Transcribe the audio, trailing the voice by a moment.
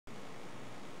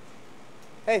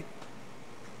Hey,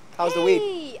 how's the weed?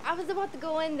 Hey, I was about to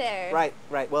go in there.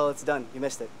 Right. Well, it's done. You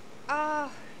missed it. Ah,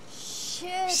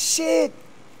 shit. Shit!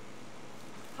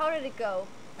 How did it go?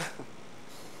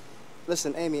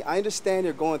 Listen, Amy, I understand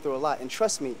you're going through a lot, and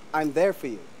trust me, I'm there for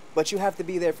you. But you have to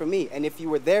be there for me, and if you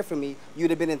were there for me, you'd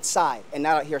have been inside and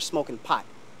not out here smoking pot.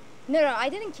 No, I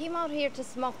didn't came out here to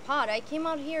smoke pot. I came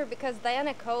out here because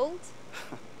Diana called.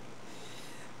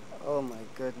 Oh my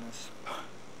goodness.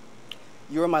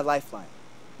 You were my lifeline.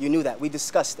 You knew that. We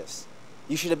discussed this.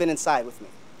 You should have been inside with me.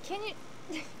 Can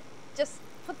you just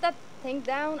put that thing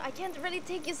down? I can't really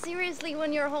take you seriously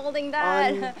when you're holding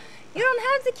that. You don't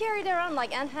have to carry it around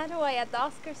like Anne Hathaway at the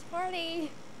Oscars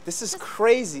party. This is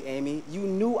crazy, Amy. You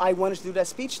knew I wanted to do that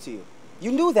speech to you.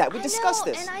 You knew that. We discussed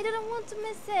this. And I didn't want to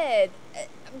miss it.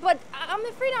 But I'm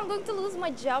afraid I'm going to lose my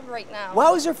job right now.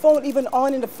 Why was your phone even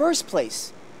on in the first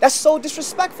place? That's so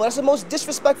disrespectful. That's the most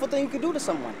disrespectful thing you could do to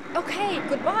someone. Okay,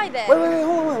 goodbye then. Wait,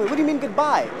 hold on. What do you mean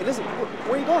goodbye? It isn't.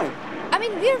 Where are you going? I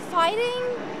mean, we're fighting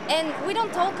and we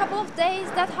don't talk a couple of days.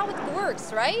 That's how it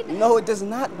works, right? No, it does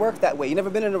not work that way. You never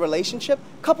been in a relationship?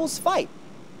 Couples fight.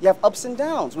 You have ups and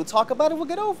downs. We'll talk about it. We'll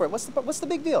get over it. What's the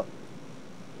big deal?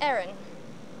 Aaron.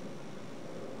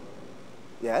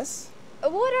 Yes?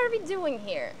 What are we doing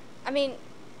here? I mean,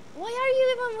 why are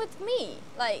you even with me?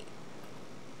 Like,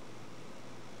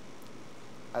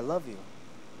 I love you.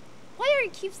 why are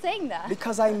you keep saying that?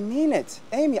 Because I mean it.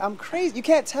 Amy, I'm crazy. You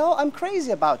can't tell? I'm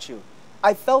crazy about you.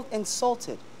 I felt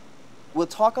insulted. We'll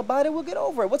talk about it. We'll get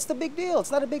over it. What's the big deal? It's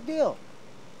not a big deal.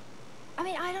 I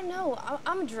mean, I don't know.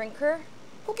 I'm a drinker.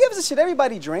 Who gives a shit?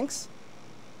 Everybody drinks.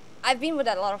 I've been with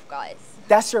a lot of guys.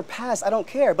 That's your past. I don't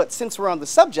care. But since we're on the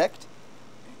subject,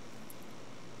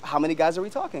 how many guys are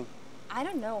we talking? I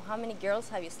don't know. How many girls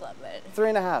have you slept with?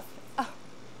 3.5. Oh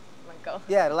my God.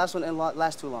 Yeah, the last one didn't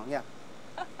last too long. Yeah.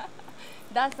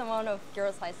 That's the amount of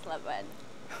girls I slept with.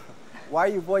 Why are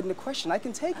you avoiding the question? I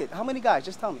can take it. How many guys?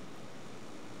 Just tell me.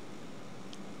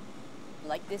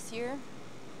 Like this year?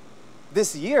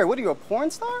 This year? What are you, a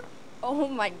porn star? Oh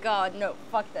my God, no,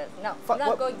 fuck this. No, Fuck, I'm not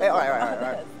what? going to Hey, talk all right.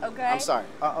 about this, okay? I'm sorry.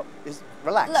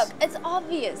 Relax. Look, it's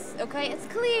obvious, okay? It's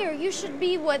clear you should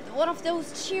be with one of those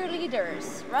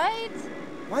cheerleaders, right?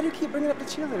 Why do you keep bringing up the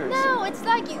cheerleaders? No, it's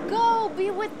like you go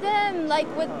be with them, like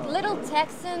with little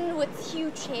Texan with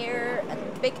huge hair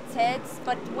and big tits,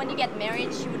 but when you get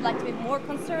married, she would like to be more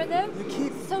conservative. You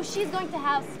keep... So she's going to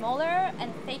have smaller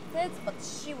and fake tits, but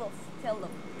she will still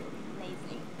look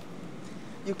amazing.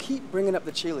 You keep bringing up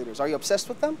the cheerleaders. Are you obsessed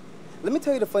with them? Let me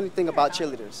tell you the funny thing about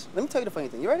cheerleaders. Let me tell you the funny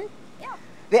thing. You ready? Yeah.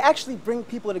 They actually bring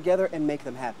people together and make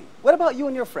them happy. What about you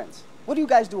and your friends? What do you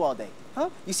guys do all day? Huh?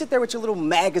 You sit there with your little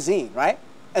magazine, right?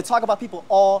 And talk about people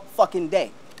all fucking day,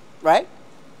 right?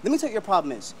 Let me tell you what your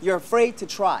problem is. You're afraid to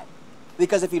try.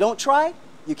 Because if you don't try,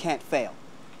 you can't fail.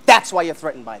 That's why you're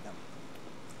threatened by them.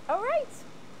 All right.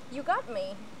 You got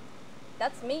me.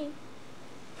 That's me.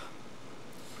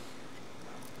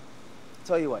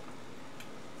 Tell you what,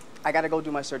 I gotta go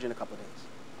do my surgery in a couple of days,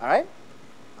 all right?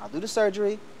 I'll do the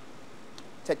surgery,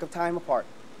 take a time apart.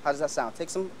 How does that sound? Take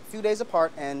some few days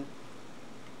apart and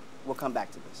we'll come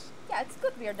back to this. Yeah, it's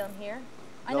good we're done here.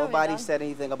 I know we're Nobody done. said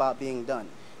anything about being done.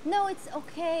 No, it's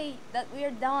okay that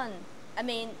we're done. I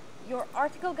mean, your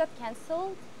article got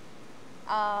canceled.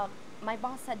 My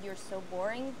boss said you're so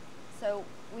boring, so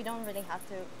we don't really have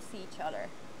to see each other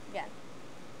again.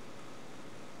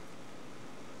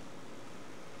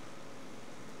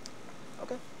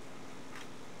 Okay.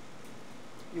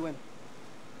 You win.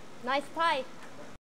 Nice tie.